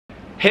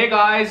Hey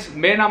guys,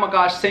 मेरा नाम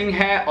आकाश सिंह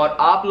है और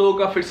आप लोगों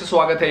का फिर से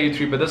स्वागत है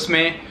YouTube ब्रदर्स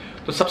में।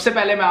 तो सबसे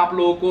पहले मैं आप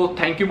लोगों को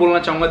थैंक यू बोलना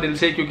चाहूँगा दिल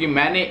से, क्योंकि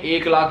मैंने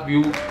 1 लाख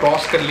व्यू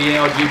क्रॉस कर लिए हैं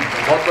और ये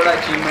बहुत बड़ा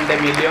अचीवमेंट है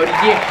मेरे लिए। और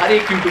ये हर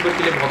एक यूट्यूबर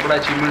के लिए बहुत बड़ा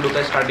अचीवमेंट होता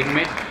है। स्टार्टिंग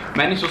में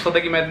मैं नहीं सोचता था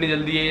कि मैं इतनी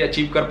जल्दी ये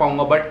अचीव कर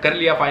पाऊंगा, बट कर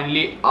लिया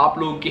फाइनली। आप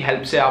लोगों की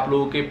हेल्प से, आप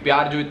लोगों के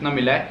प्यार जो इतना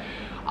मिला है।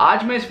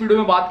 आज मैं इस वीडियो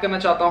में बात करना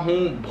चाहता हूँ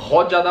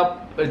बहुत ज़्यादा,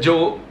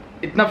 जो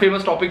इतना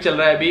फेमस टॉपिक चल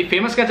रहा है अभी।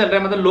 फेमस क्या चल रहा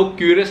है, मतलब लोग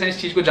क्यूरियस हैं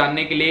इस चीज़ को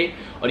जानने के लिए।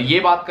 और ये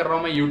बात कर रहा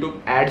हूँ मैं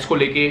यूट्यूब एड्स को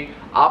लेके।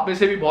 आप में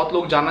से भी बहुत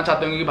लोग जानना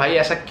चाहते होंगे कि भाई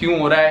ऐसा क्यों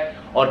हो रहा है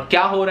और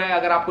क्या हो रहा है।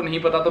 अगर आपको नहीं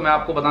पता तो मैं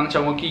आपको बताना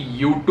चाहूँगा कि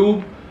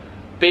यूट्यूब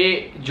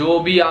पे जो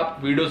भी आप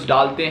वीडियोस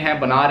डालते हैं,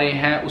 बना रहे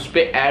हैं, उस पर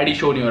ऐड ही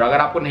शो नहीं हो रहा। अगर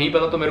आपको नहीं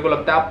पता तो मेरे को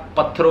लगता है आप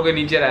पत्थरों के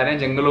नीचे रह रहे हैं,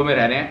 जंगलों में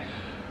रह रहे हैं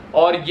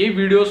और ये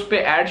वीडियोस पे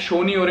ऐड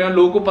शो नहीं हो रहे हैं।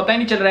 लोगों को पता ही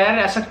नहीं चल रहा है यार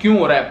ऐसा क्यों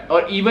हो रहा है।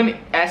 और इवन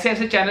ऐसे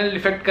ऐसे चैनल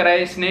इफेक्ट करा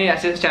है इसने,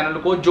 ऐसे ऐसे चैनल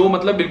को जो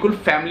मतलब बिल्कुल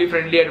फैमिली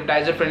फ्रेंडली,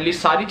 एडवर्टाइजर फ्रेंडली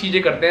सारी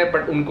चीजें करते हैं,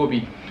 बट उनको भी।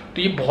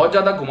 तो ये बहुत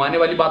ज्यादा घुमाने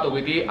वाली बात हो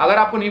गई थी। अगर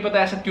आपको नहीं पता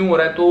ऐसा क्यों हो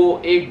रहा है,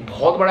 तो एक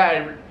बहुत बड़ा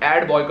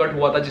एड बॉयकॉट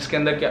हुआ था जिसके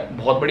अंदर क्या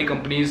बहुत बड़ी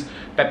companies,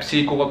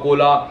 Pepsi, Coca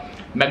Cola,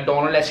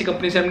 McDonald, ऐसी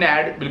कंपनी से हमने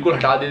ऐड बिल्कुल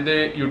हटा दिए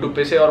थे यूट्यूब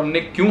पे से। और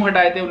उन्हें क्यों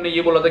हटाए थे, उन्होंने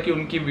ये बोला था कि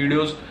उनकी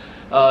वीडियोस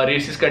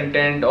रेसिस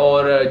कंटेंट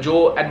और जो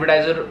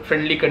एडवर्टाइजर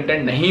फ्रेंडली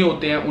कंटेंट नहीं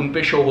होते हैं उन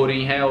पे शो हो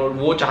रही हैं और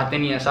वो चाहते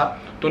नहीं ऐसा।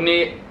 तो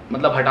उन्हें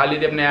मतलब हटा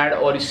लिए थे अपने ऐड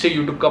और इससे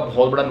यूट्यूब का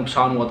बहुत बड़ा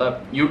नुकसान हुआ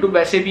था। यूट्यूब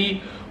वैसे भी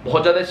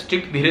बहुत ज़्यादा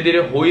स्ट्रिक्ट धीरे धीरे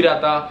हो ही रहा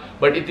था,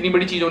 बट इतनी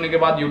बड़ी चीज़ होने के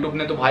बाद यूट्यूब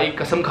ने तो भाई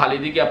कसम खा ली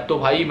थी कि अब तो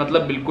भाई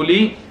मतलब बिल्कुल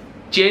ही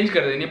चेंज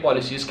कर देनी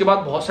पॉलिसी। इसके बाद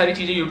बहुत सारी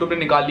चीज़ें यूट्यूब ने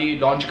निकाली,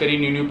 लॉन्च करी,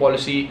 न्यू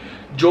पॉलिसी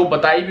जो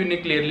बताई भी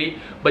उन्हें क्लियरली।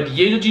 बट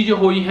ये जो चीज़ें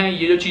हुई हैं,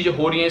 ये जो चीज़ें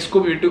हो रही हैं,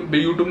 इसको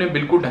यूट्यूब ने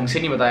बिल्कुल ढंग से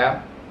नहीं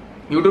बताया।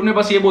 यूट्यूब ने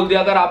बस ये बोल दिया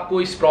अगर आपको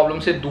इस प्रॉब्लम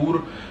से दूर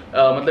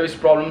मतलब इस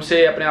प्रॉब्लम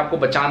से अपने आप को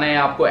बचाना है,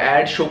 आपको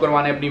ऐड शो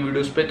करवाना है अपनी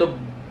वीडियोस पे, तो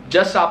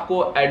जस्ट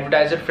आपको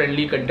एडवर्टाइजर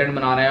फ्रेंडली कंटेंट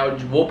बनाना है और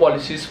वो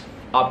पॉलिसीज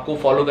आपको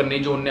फॉलो करनी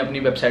है जो उन्होंने अपनी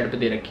वेबसाइट पे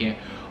दे रखी हैं।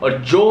 और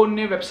जो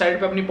उन्होंने वेबसाइट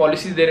पे अपनी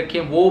पॉलिसीज दे रखी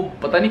हैं वो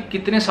पता नहीं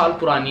कितने साल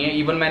पुरानी है।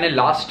 इवन मैंने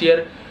लास्ट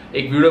ईयर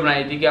एक वीडियो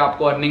बनाई थी कि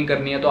आपको अर्निंग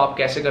करनी है तो आप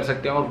कैसे कर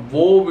सकते हैं, और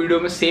वो वीडियो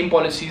में सेम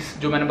पॉलिसीज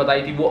जो मैंने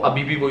बताई थी वो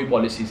अभी भी वही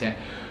पॉलिसीज हैं।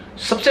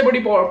 सबसे बड़ी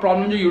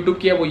प्रॉब्लम जो YouTube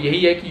की है वो यही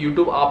है कि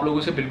YouTube आप लोगों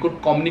से बिल्कुल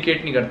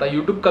कम्युनिकेट नहीं करता।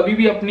 YouTube कभी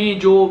भी अपनी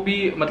जो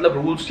भी मतलब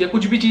रूल्स या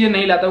कुछ भी चीजें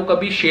नहीं लाता, वो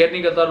कभी शेयर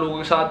नहीं करता लोगों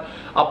के साथ,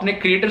 अपने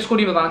क्रिएटर्स को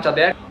नहीं बताना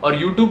चाहता है। और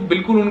YouTube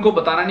बिल्कुल उनको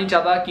बताना नहीं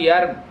चाहता कि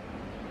यार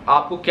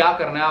आपको क्या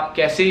करना है, आप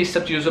कैसे इस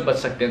सब चीजों से बच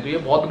सकते हैं। तो ये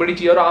बहुत बड़ी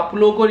चीज है। और आप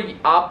लोगों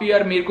को, आप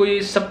यार मेरे को ये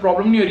सब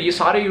प्रॉब्लम नहीं हो रही है,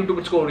 सारे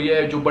यूट्यूबर्स को हो रही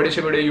है। जो बड़े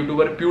से बड़े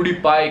YouTuber,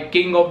 PewDiePie,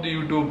 king of the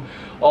YouTube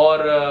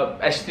और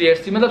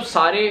S3 मतलब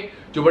सारे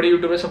जो बड़े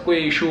यूट्यूबर, सबको ये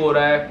इशू हो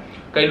रहा है।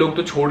 कई लोग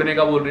तो छोड़ने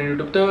का बोल रहे हैं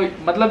यूट्यूब। तो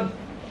मतलब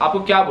आपको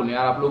क्या बोलें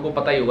यार, आप लोगों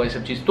को पता ही होगा ये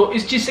सब चीज़। तो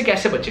इस चीज़ से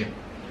कैसे बचे,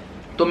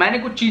 तो मैंने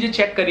कुछ चीज़ें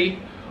चेक करी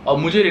और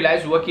मुझे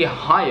रियलाइज़ हुआ कि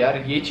हाँ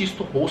यार ये चीज़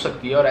तो हो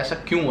सकती है और ऐसा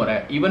क्यों हो रहा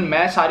है। इवन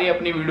मैं सारी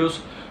अपनी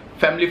वीडियोस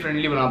फैमिली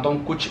फ्रेंडली बनाता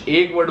हूँ, कुछ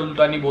एक वर्ड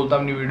उल्टा नहीं बोलता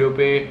अपनी वीडियो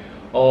पे,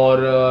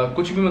 और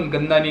कुछ भी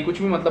गंदा नहीं,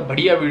 कुछ भी मतलब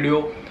बढ़िया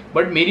वीडियो।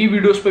 बट मेरी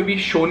वीडियोस पे भी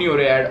शो नहीं हो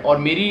रहे ऐड। और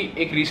मेरी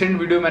एक रिसेंट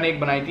वीडियो मैंने एक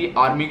बनाई थी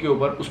आर्मी के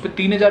ऊपर, उस पर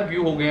 3000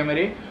 व्यू हो गए हैं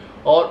मेरे।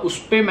 और उस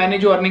पर मैंने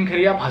जो अर्निंग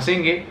करी, आप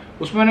हंसेंगे,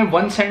 उसमें मैंने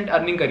 1 सेंट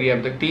अर्निंग करी है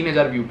अभी तक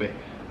 3000 व्यू पे।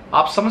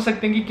 आप समझ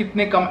सकते हैं कि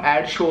कितने कम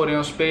ऐड शो हो रहे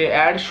हैं उस पर।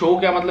 ऐड शो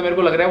क्या मतलब, मेरे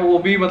को लग रहा है वो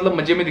भी मतलब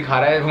मजे में दिखा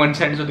रहा है। 1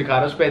 सेंट जो दिखा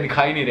रहा है उस पर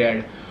दिखा ही नहीं रहा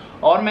ऐड।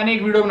 और मैंने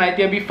एक वीडियो बनाई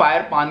थी अभी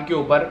फायर पान के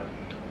ऊपर,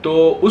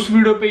 तो उस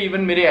वीडियो पे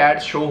इवन मेरे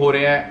एड्स शो हो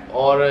रहे हैं।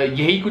 और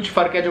यही कुछ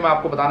फर्क है जो मैं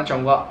आपको बताना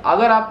चाहूँगा।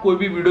 अगर आप कोई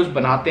भी वीडियोस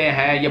बनाते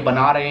हैं या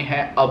बना रहे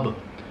हैं, अब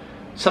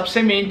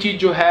सबसे मेन चीज़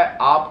जो है,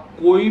 आप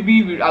कोई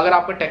भी अगर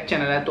आपका टेक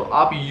चैनल है तो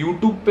आप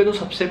YouTube पे तो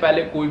सबसे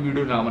पहले कोई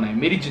वीडियो ना बनाएं।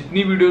 मेरी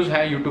जितनी वीडियोस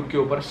हैं YouTube के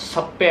ऊपर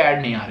सब पे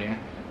ऐड नहीं आ रहे हैं,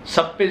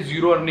 सब पे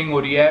 0 अर्निंग हो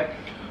रही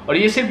है। और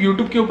ये सिर्फ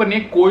YouTube के ऊपर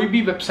नहीं, कोई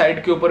भी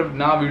वेबसाइट के ऊपर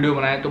ना वीडियो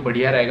बनाए तो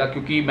बढ़िया रहेगा।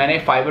 क्योंकि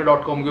मैंने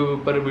fiverr.com के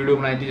ऊपर वीडियो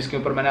बनाई थी जिसके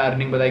ऊपर मैंने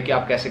अर्निंग बताई कि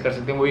आप कैसे कर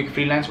सकते हैं। वो एक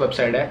फ्रीलांस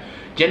वेबसाइट है,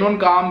 जेन्युइन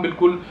काम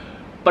बिल्कुल,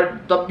 पर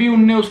तब भी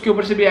उनने उसके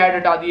ऊपर से भी ऐड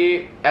हटा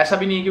दिए। ऐसा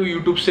भी नहीं है कि वो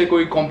यूट्यूब से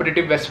कोई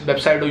कॉम्पिटिटिव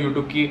वेबसाइट हो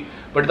यूट्यूब की,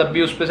 बट तब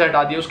भी उस पर से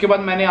हटा दिया। उसके बाद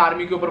मैंने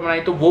आर्मी के ऊपर बनाई,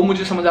 तो वो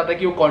मुझे समझ आता है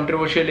कि वो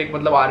कॉन्ट्रोवर्शियल, एक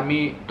मतलब आर्मी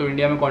तो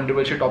इंडिया में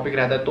कॉन्ट्रोवर्शियल टॉपिक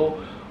रहता है,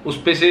 तो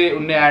उस पे से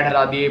उनने ऐड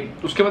हटा दिए।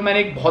 उसके बाद मैंने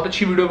एक बहुत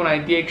अच्छी वीडियो बनाई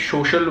थी, एक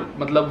सोशल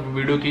मतलब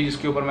वीडियो थी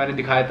जिसके ऊपर मैंने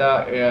दिखाया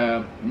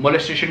था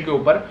मोलेस्टेशन के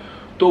ऊपर,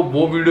 तो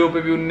वो वीडियो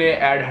पे भी उनने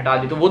ऐड हटा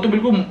दी। तो वो तो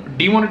बिल्कुल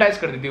डिमोनेटाइज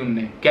कर दी थी,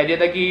 उनने कह दिया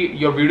था कि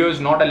your video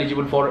is not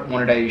eligible for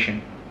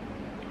monetization.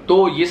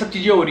 तो ये सब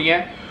चीज़ें हो रही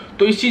हैं।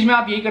 तो इस चीज़ में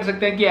आप यही कर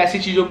सकते हैं कि ऐसी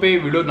चीज़ों पे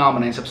वीडियो ना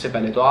बनाएं। सबसे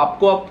पहले तो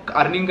आपको अब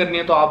अर्निंग करनी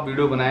है तो आप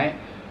वीडियो बनाएं,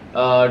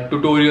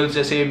 ट्यूटोरियल्स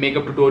जैसे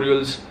मेकअप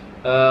ट्यूटोरियल्स,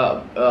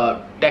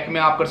 टेक में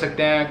आप कर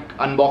सकते हैं,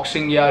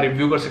 अनबॉक्सिंग या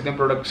रिव्यू कर सकते हैं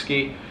प्रोडक्ट्स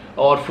की।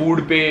 और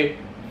फूड पे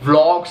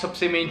व्लॉग,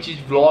 सबसे मेन चीज़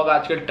व्लॉग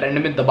आजकल ट्रेंड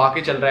में दबा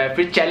के चल रहा है।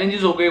 फिर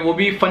चैलेंजेस हो गए, वो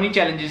भी फनी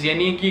चैलेंजेस,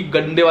 यानी कि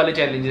गंदे वाले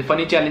चैलेंजेस,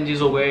 फनी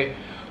चैलेंजेस हो गए।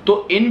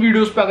 तो इन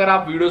वीडियोज़ पर अगर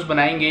आप वीडियोज़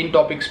बनाएंगे इन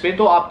टॉपिक्स पे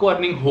तो आपको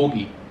अर्निंग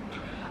होगी।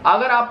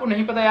 अगर आपको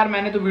नहीं पता यार,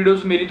 मैंने तो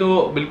वीडियोस, मेरी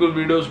तो बिल्कुल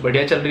वीडियोस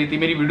बढ़िया चल रही थी,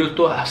 मेरी वीडियोस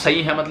तो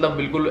सही है, मतलब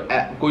बिल्कुल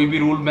कोई भी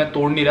रूल मैं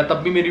तोड़ नहीं रहा,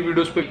 तब भी मेरी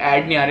वीडियोस पे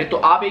ऐड नहीं आ रहे। तो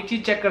आप एक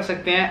चीज चेक कर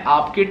सकते हैं,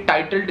 आपके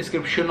टाइटल,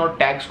 डिस्क्रिप्शन और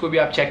टैग्स को भी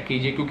आप चेक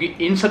कीजिए, क्योंकि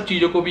इन सब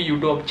चीजों को भी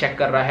यूट्यूब चेक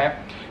कर रहा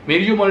है।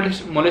 मेरी जो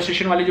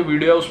मोलेस्टेशन वाली जो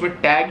वीडियो है उसमें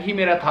टैग ही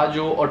मेरा था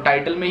जो, और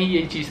टाइटल में ही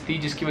यही चीज थी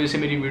जिसकी वजह से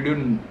मेरी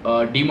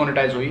वीडियो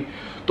डीमोनेटाइज हुई।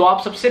 तो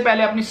आप सबसे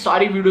पहले अपनी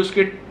सारी वीडियोस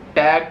के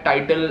टैग,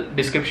 टाइटल,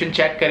 डिस्क्रिप्शन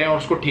चेक करें और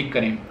उसको ठीक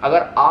करें।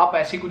 अगर आप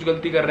ऐसी कुछ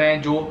गलती कर रहे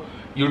हैं जो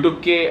YouTube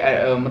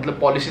के मतलब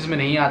पॉलिसीज में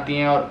नहीं आती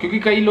हैं, और क्योंकि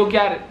कई लोग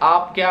यार,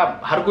 आप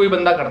क्या, हर कोई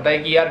बंदा करता है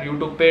कि यार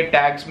YouTube पे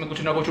टैग्स में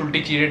कुछ ना कुछ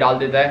उल्टी चीजें डाल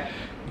देता है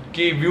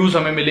कि व्यूज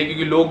हमें मिले,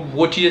 क्योंकि लोग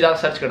वो चीजें ज्यादा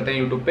सर्च करते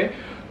हैं YouTube पे।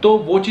 तो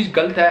वो चीज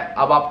गलत है,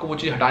 अब आपको वो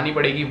चीज हटानी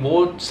पड़ेगी।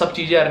 वो सब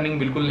चीजें अर्निंग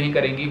बिल्कुल नहीं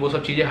करेंगी, वो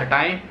सब चीजें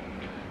हटाएं।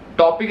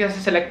 टॉपिक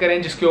ऐसे सेलेक्ट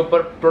करें जिसके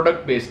ऊपर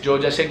प्रोडक्ट बेस्ड, जो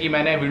जैसे कि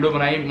मैंने वीडियो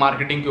बनाई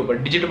मार्केटिंग के ऊपर,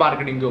 डिजिटल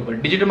मार्केटिंग के ऊपर।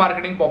 डिजिटल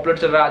मार्केटिंग पॉपुलर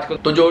चल रहा है आजकल,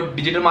 तो जो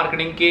डिजिटल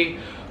मार्केटिंग की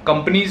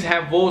कंपनीज हैं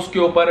वो उसके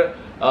ऊपर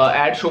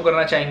एड शो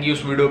करना चाहेंगी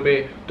उस वीडियो पे।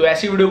 तो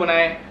ऐसी वीडियो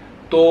बनाएं,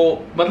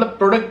 तो मतलब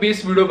प्रोडक्ट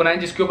बेस्ड वीडियो बनाएं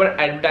जिसके ऊपर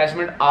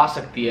एडवर्टाइजमेंट आ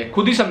सकती है।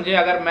 खुद ही समझे,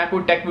 अगर मैं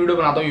कोई टेक वीडियो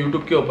बनाता हूँ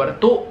यूट्यूब के ऊपर,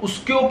 तो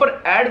उसके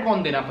ऊपर एड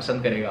कौन देना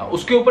पसंद करेगा?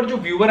 उसके ऊपर जो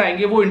व्यूअर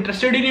आएंगे वो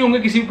इंटरेस्टेड ही नहीं होंगे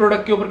किसी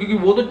प्रोडक्ट के ऊपर, क्योंकि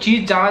वो तो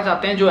चीज जानना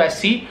चाहते हैं जो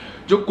ऐसी,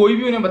 जो कोई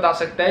भी उन्हें बता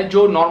सकता है,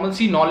 जो नॉर्मल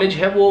सी नॉलेज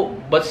है, वो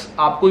बस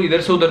आपको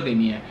इधर से उधर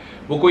देनी है।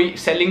 वो कोई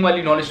सेलिंग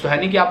वाली नॉलेज तो है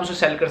नहीं कि आप उसे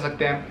सेल कर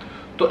सकते हैं।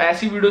 तो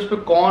ऐसी वीडियोस पे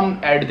कौन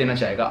ऐड देना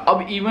चाहेगा?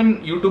 अब इवन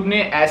यूट्यूब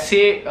ने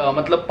ऐसे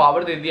मतलब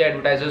पावर दे दिया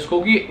एडवर्टाइजर्स को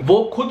कि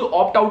वो खुद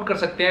ऑप्ट आउट कर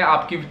सकते हैं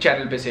आपकी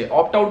चैनल पे से।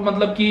 ऑप्ट आउट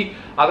मतलब कि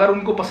अगर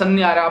उनको पसंद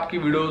नहीं आ रहा आपकी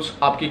वीडियोस,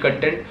 आपकी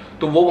कंटेंट,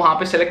 तो वो वहां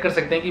पे सेलेक्ट कर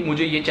सकते हैं कि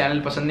मुझे ये चैनल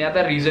पसंद नहीं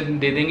आता। रीजन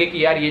दे देंगे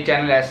कि यार ये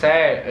चैनल ऐसा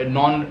है,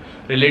 नॉन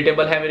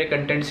रिलेटेबल है मेरे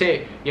कंटेंट से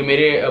या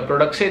मेरे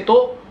प्रोडक्ट से,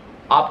 तो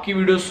आपकी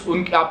वीडियोस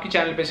उनकी, आपकी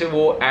चैनल पे से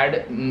वो ऐड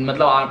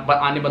मतलब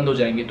आने बंद हो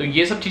जाएंगे। तो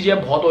ये सब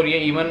चीजें बहुत हो रही है।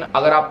 इवन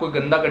अगर आप कोई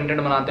गंदा कंटेंट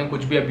बनाते हैं,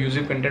 कुछ भी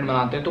अब्यूजिव कंटेंट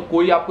बनाते हैं, तो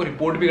कोई आपको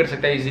रिपोर्ट भी कर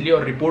सकता है इजीली,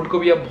 और रिपोर्ट को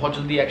भी अब बहुत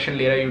जल्दी एक्शन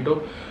ले रहा है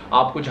यूट्यूब।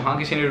 आपको जहां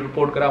किसी ने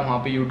रिपोर्ट करा वहां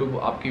पे यूट्यूब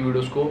आपकी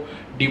वीडियोस को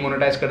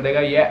डिमोनेटाइज कर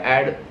देगा या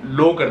ऐड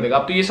लो कर देगा।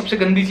 अब तो ये सबसे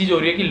गंदी चीज हो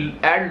रही है कि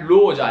ऐड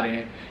लो हो जा रहे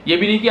हैं। ये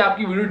भी नहीं कि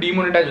आपकी वीडियो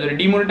डिमोनेटाइज हो रही है।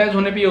 डिमोनेटाइज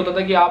होने पे ये होता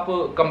था कि आप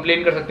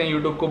कंप्लेन कर सकते हैं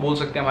यूट्यूब को, बोल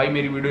सकते हैं भाई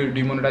मेरी वीडियो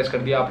डिमोनेटाइज कर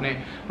दिया आपने,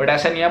 बट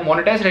ऐसा नहीं है।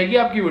 मोनेटाइज रहेगी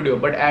आपकी वीडियो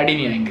बट ऐड ही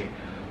नहीं आएंगे।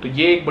 तो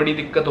ये एक बड़ी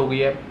दिक्कत हो गई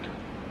है।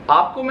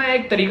 आपको मैं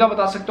एक तरीका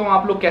बता सकता हूँ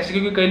आप लोग कैसे,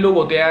 क्योंकि कई लोग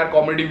होते हैं यार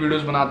कॉमेडी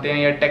वीडियोस बनाते हैं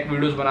या टेक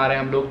वीडियोस बना रहे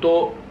हैं हम लोग,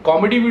 तो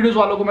कॉमेडी वीडियोस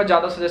वालों को मैं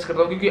ज्यादा सजेस्ट करता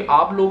हूँ, क्योंकि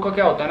आप लोगों का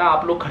क्या होता है ना,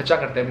 आप लोग खर्चा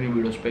करते हैं अपनी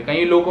वीडियोस पे।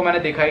 कई लोगों को मैंने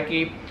देखा है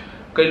कि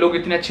कई लोग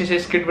इतने अच्छे से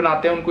स्क्रिप्ट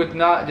बनाते हैं, उनको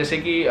इतना, जैसे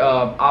कि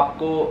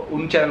आपको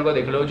उन चैनल को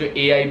देख लो जो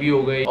AIB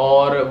हो गए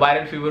और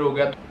वायरल फीवर हो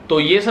गया, तो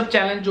ये सब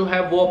चैनल जो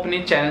है वो अपने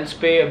चैनल्स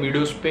पे,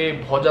 वीडियोस पे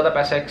बहुत ज़्यादा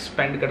पैसा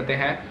एक्सपेंड करते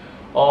हैं।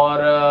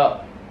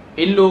 और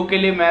इन लोगों के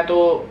लिए मैं तो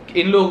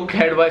इन लोगों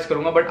को एडवाइस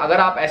करूंगा। बट अगर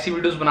आप ऐसी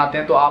वीडियोस बनाते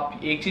हैं तो आप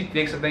एक चीज़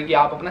देख सकते हैं कि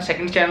आप अपना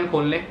सेकंड चैनल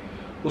खोल लें,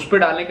 उस पर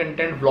डालें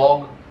कंटेंट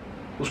व्लॉग,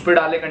 उस पर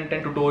डालें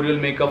कंटेंट ट्यूटोरियल,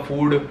 मेकअप,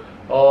 फूड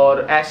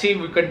और ऐसे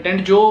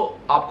कंटेंट जो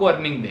आपको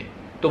अर्निंग दे।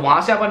 तो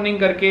वहां से आप अर्निंग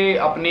करके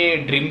अपने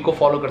ड्रीम को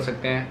फॉलो कर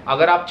सकते हैं।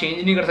 अगर आप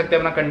चेंज नहीं कर सकते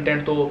अपना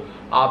कंटेंट, तो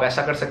आप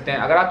ऐसा कर सकते हैं।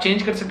 अगर आप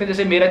चेंज कर सकते हैं,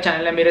 जैसे मेरा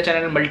चैनल है, मेरा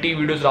चैनल मल्टी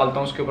वीडियोस डालता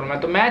हूँ उसके ऊपर,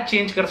 तो मैं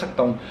चेंज कर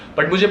सकता हूँ।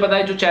 बट मुझे पता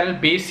है जो चैनल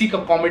बेसिक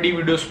कॉमेडी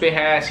वीडियोस पे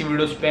है, ऐसी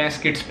वीडियोस पे हैं,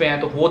 स्किट्स पे हैं,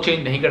 तो वो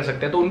चेंज नहीं कर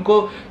सकते। तो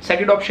उनको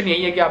सेकंड ऑप्शन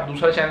यही है कि आप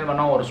दूसरा चैनल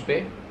बनाओ और उस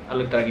पर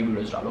अलग तरह की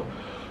वीडियोस डालो।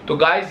 तो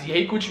गाइज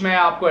यही कुछ मैं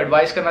आपको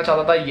एडवाइस करना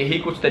चाहता था, यही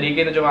कुछ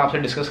तरीके थे जो मैं आपसे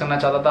डिस्कस करना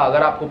चाहता था।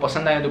 अगर आपको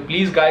पसंद आए तो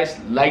प्लीज गाइज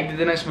लाइक दे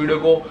देना इस वीडियो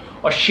को,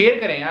 और शेयर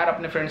करें यार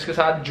अपने फ्रेंड्स के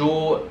साथ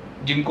जो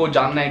जिनको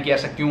जानना है कि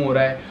ऐसा क्यों हो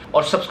रहा है।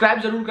 और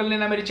सब्सक्राइब जरूर कर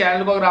लेना मेरे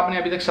चैनल को अगर आपने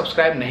अभी तक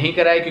सब्सक्राइब नहीं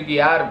करा है, क्योंकि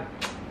यार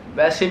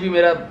वैसे भी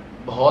मेरा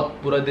बहुत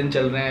बुरा दिन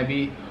चल रहे हैं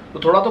अभी, तो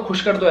थोड़ा तो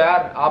खुश कर दो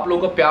यार। आप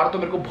लोगों का प्यार तो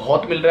मेरे को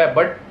बहुत मिल रहा है,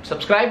 बट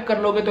सब्सक्राइब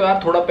कर लोगे तो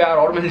यार थोड़ा प्यार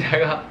और मिल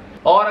जाएगा।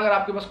 और अगर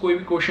आपके पास कोई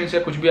भी क्वेश्चन है,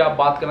 कुछ भी आप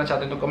बात करना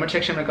चाहते हैं, तो कमेंट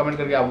सेक्शन में कमेंट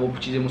करके आप वो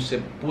चीज़ें मुझसे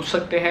पूछ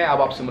सकते हैं।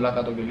 अब आपसे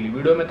मुलाकात होगी अगली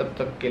वीडियो में, तब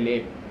तक के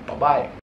लिए बाय।